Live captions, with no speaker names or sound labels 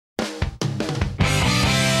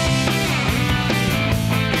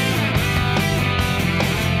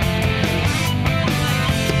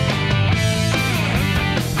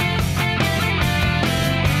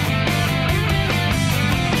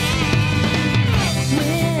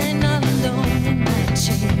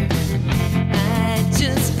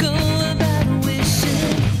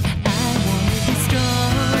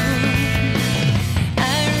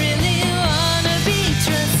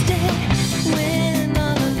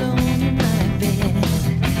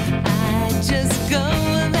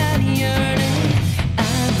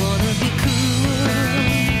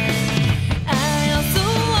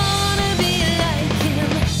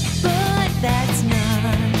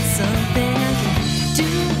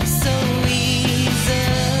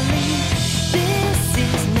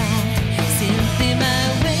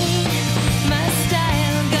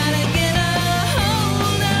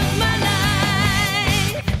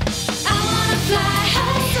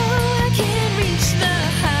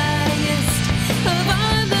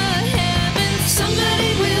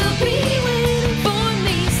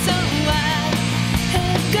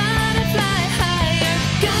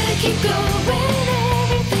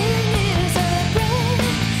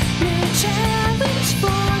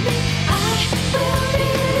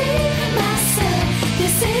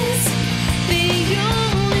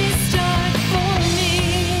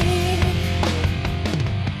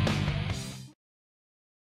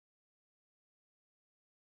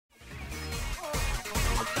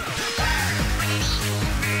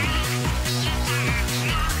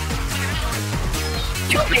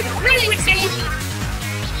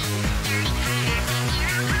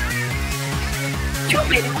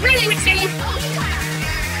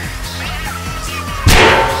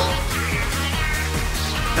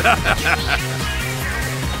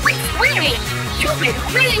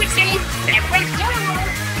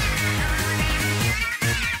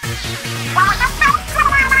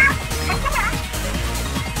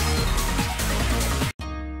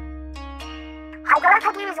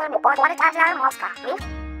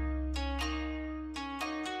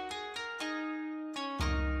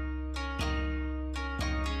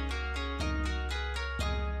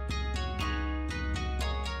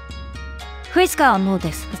Who's got all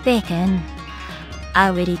this bacon?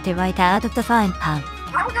 I'm ready to bite out of the frying pan.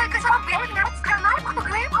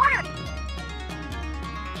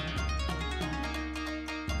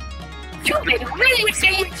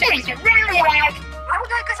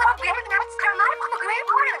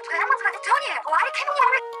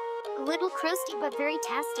 A little crusty but very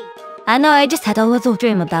tasty. I know, I just had a little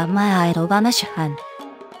dream about my idol vanishing. And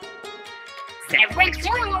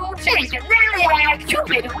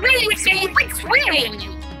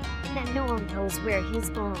then no one knows where he's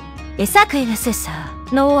gone. Exactly, sister.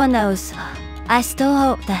 No one knows. I still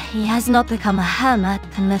hope that he has not become a hermit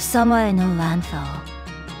and lives somewhere in a landfill.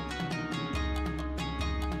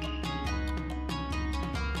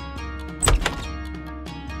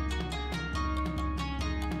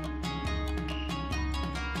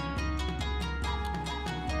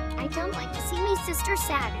 I don't like to see my sister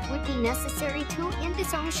sad. It would be necessary to end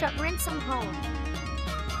this own shut Wren somehow.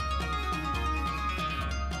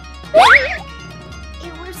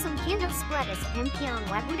 It were some kind of split as champion.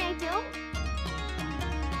 What would I do?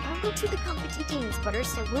 I'll go to the competitions, but I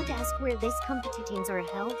would ask where these competitions are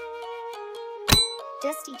held.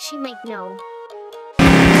 Desti, she might know.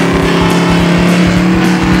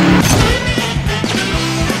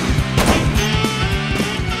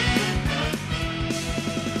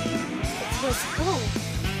 It was cool.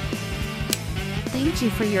 Thank you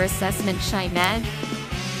for your assessment, Shy Meg.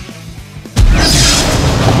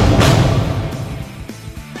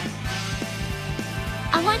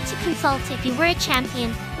 I want to consult if you were a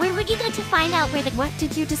champion. Where would you go to find out where the— What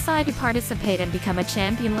did you decide to participate and become a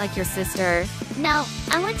champion like your sister? No,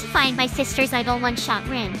 I want to find my sister's idol one-shot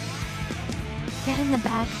Wren. Get in the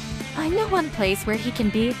back. I know one place where he can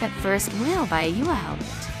be, but first we'll buy you out.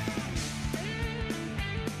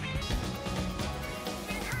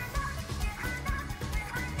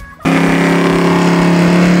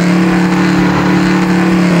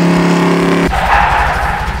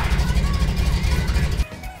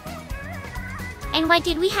 And why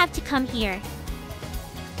did we have to come here?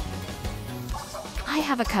 I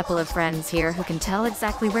have a couple of friends here who can tell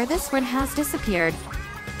exactly where this one has disappeared.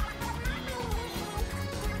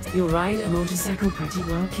 You ride a motorcycle pretty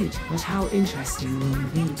well, kid, but how interesting will you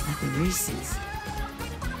be at the races?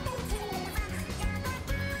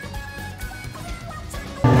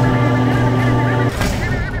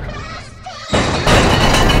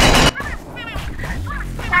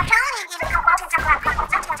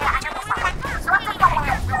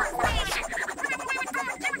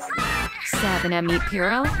 Sabina meet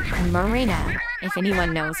Piro and Marina. If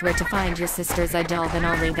anyone knows where to find your sister's idol, then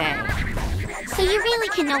only they. So you really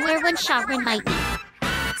can know where one-shot Wren might be.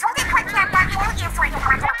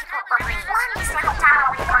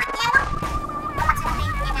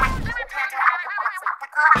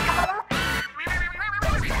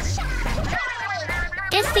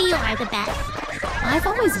 Desti, you are the best. I've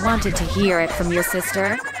always wanted to hear it from your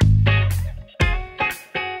sister.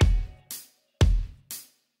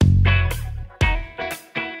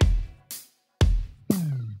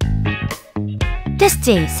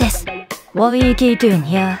 Desti, sis, what are you doing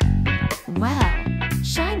here? Well,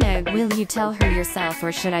 Shy Meg, will you tell her yourself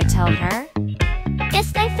or should I tell her?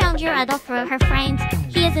 Desti found your idol through her friends.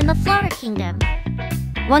 He is in the Flower Kingdom.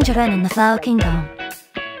 Wandering in the Flower Kingdom.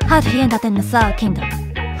 How did he end up in the Flower Kingdom?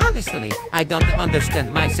 Honestly, I don't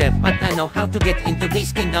understand myself, but I know how to get into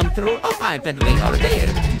this kingdom through a pipe and we are there.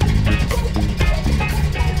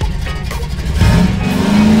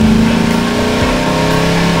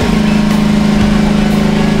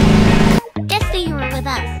 Desti, you were with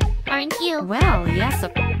us, aren't you? Well, yes.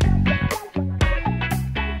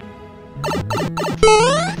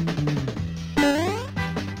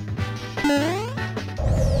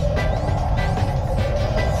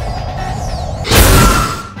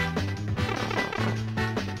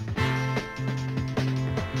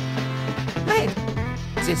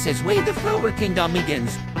 This is where the Flower Kingdom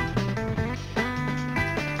begins.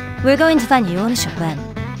 We're going to find you on Wren,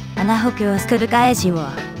 and I hope you're as good a guy as you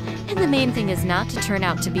are. And the main thing is not to turn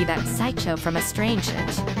out to be that sideshow from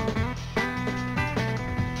Estrangement.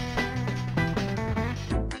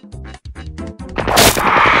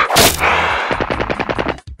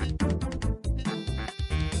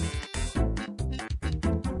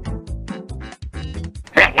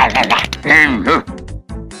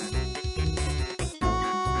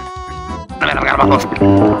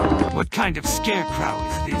 What kind of scarecrow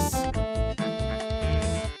is this?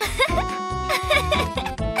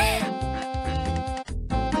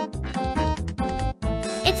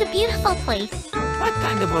 It's a beautiful place. What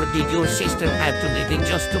kind of world did your sister have to live in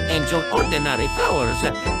just to enjoy ordinary flowers?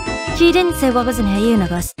 She didn't say what was in her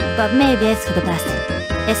universe, but maybe it's for the best.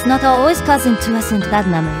 It's not always causing to us into bad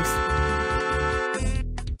memories.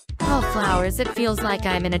 Oh, flowers, it feels like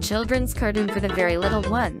I'm in a children's cartoon for the very little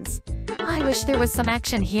ones. I wish there was some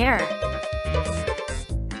action here.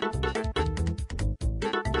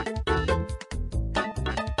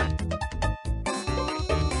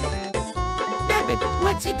 Damn it,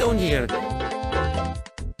 what's he doing here?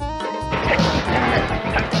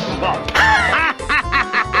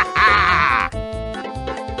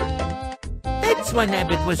 That's why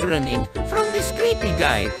Nabbit was running from this creepy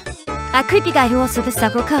guy. A creepy guy who also put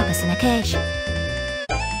several carcass in a cage.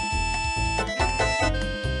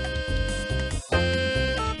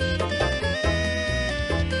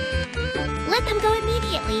 Let them go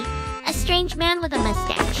immediately. A strange man with a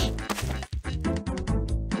mustache.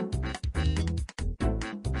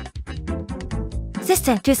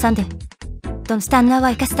 Sister, do something. Don't stand there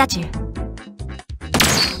like a statue.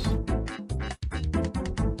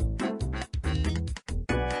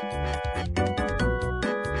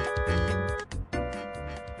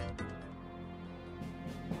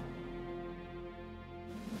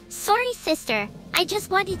 Sorry, sister. I just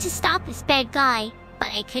wanted to stop this bad guy, but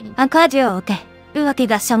I couldn't. I'm glad you're okay. Lucky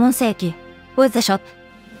that someone saved you. Where's the shop?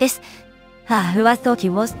 This... who I thought he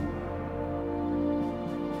was.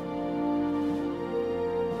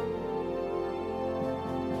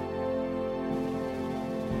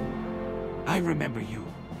 I remember you.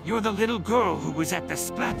 You're the little girl who was at the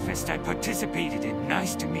Splatfest I participated in.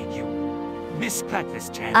 Nice to meet you. Miss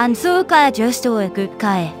Splatfest Chan. And so glad you're still a good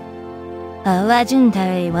guy. A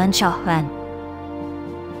legendary one-shot fan.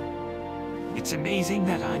 It's amazing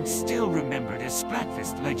that I'm still remembered as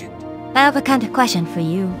Splatfest legend. I have a kind of question for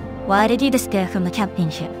you. Why did you disappear from the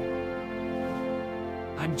championship?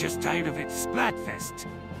 I'm just tired of it. Splatfest.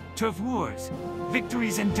 Turf wars.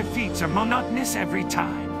 Victories and defeats are monotonous every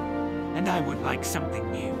time. And I would like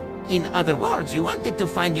something new. In other words, you wanted to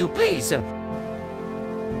find new place.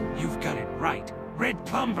 You've got it right. Red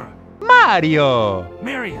Plumber. Mario!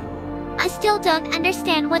 Mario. I still don't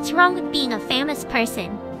understand what's wrong with being a famous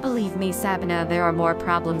person. Believe me, Sabina, there are more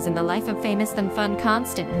problems in the life of famous than fun,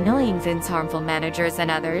 constant, annoying Vince, harmful managers, and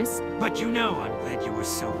others. But you know, I'm glad you were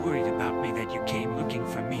so worried about me that you came looking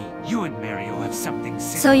for me. You and Mario have something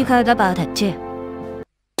similar. So you heard about it too.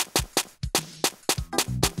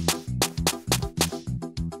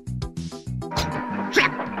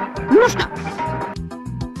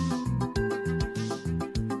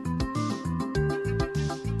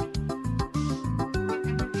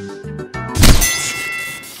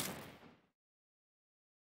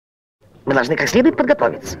 Мы должны как следует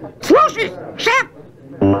подготовиться. Слушай, шеф!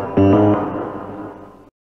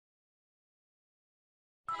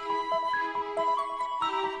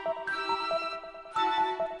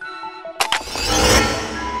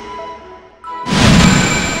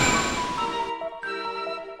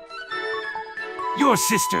 Your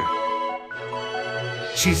sister.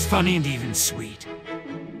 She's funny and even sweet.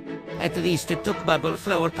 At least it took Bubble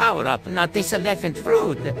Flower power up, not this elephant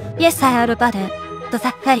fruit. Yes, I heard about it. The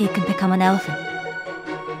fact that you can become an elephant.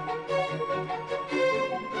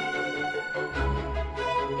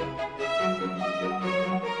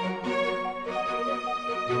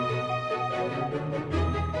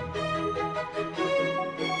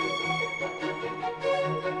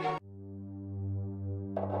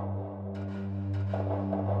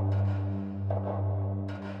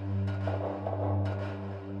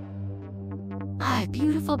 Ah,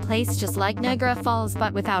 beautiful place just like Niagara Falls,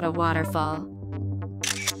 but without a waterfall.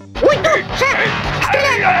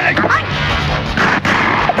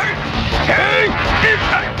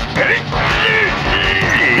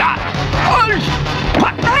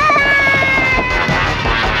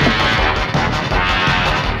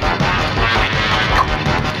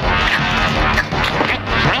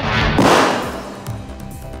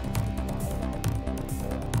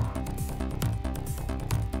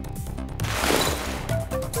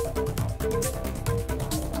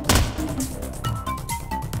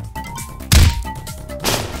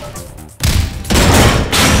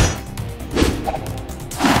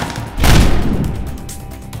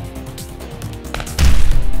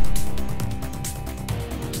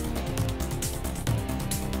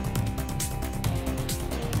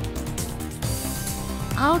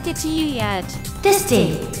 I'll get to you yet.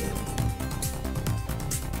 Desti!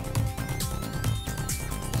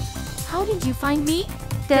 How did you find me?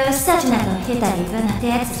 There was such an echo hit that even at the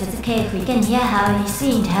exit of the cave we can hear how you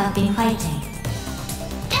seem to have been fighting.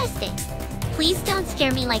 Desti, please don't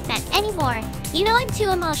scare me like that anymore. You know I'm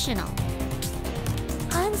too emotional.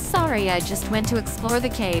 I'm sorry, I just went to explore the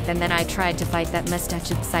cave and then I tried to fight that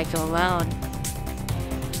mustached psycho alone.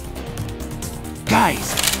 Guys,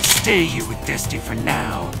 stay here with Desti for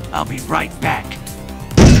now. I'll be right back.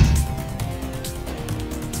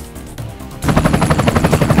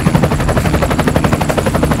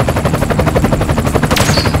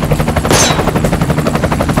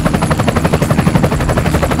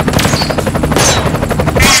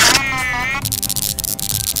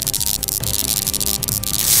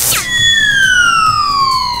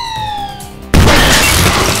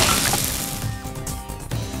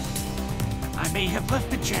 I may have left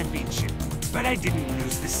the championship, but I didn't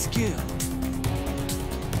lose the skill.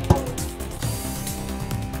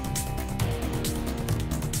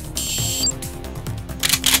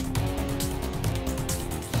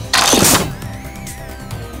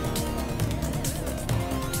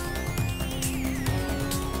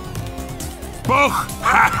 Boch!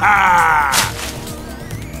 Ha ha!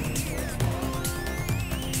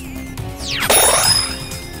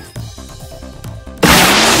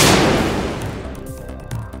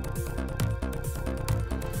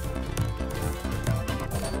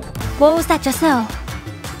 What was that just now?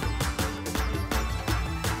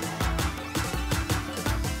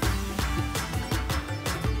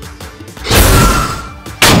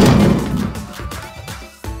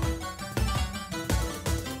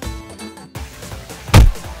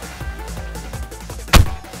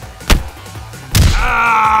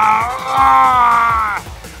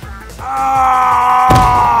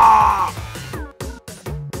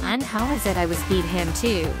 And how is it I was beat him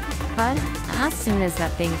too? But as soon as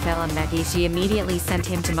that thing fell on Meggy, she immediately sent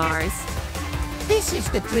him to Mars. This is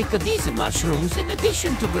the trick of these mushrooms. In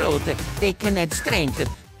addition to growth, they can add strength.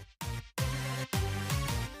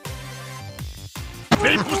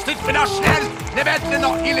 Wypustit mnie schnell!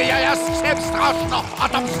 Немедленно, или я всем страшно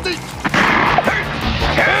отомстить!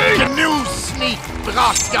 Genug sneak,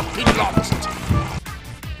 братья, пилоты!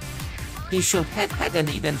 He should have had an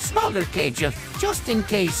even smaller cage, just in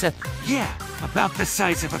case. Yeah, about the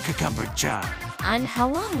size of a cucumber jar. And how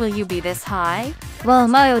long will you be this high? Well,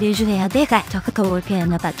 Mario usually had big talk to work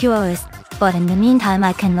in about 2 hours, but in the meantime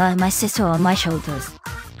I can learn my sister on my shoulders.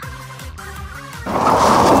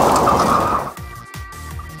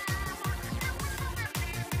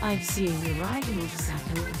 I've seen you ride a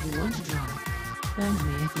motorcycle if you want to drive. Find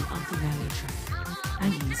me at the Octo Valley track.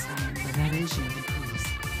 And yes, I am the variation of cruise.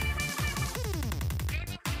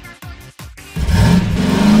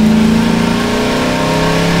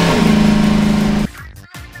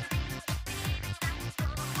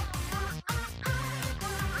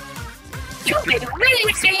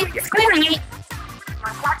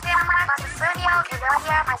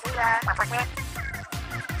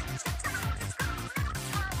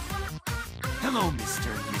 Hello, Mr.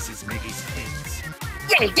 and Mrs. Meggy's kids.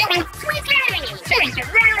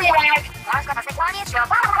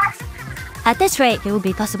 At this rate, it will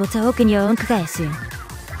be possible to open your own cafe soon.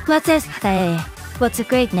 What's this? What's a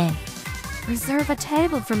great name? Reserve a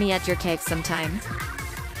table for me at your cave sometime.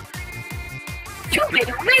 You made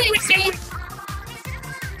a really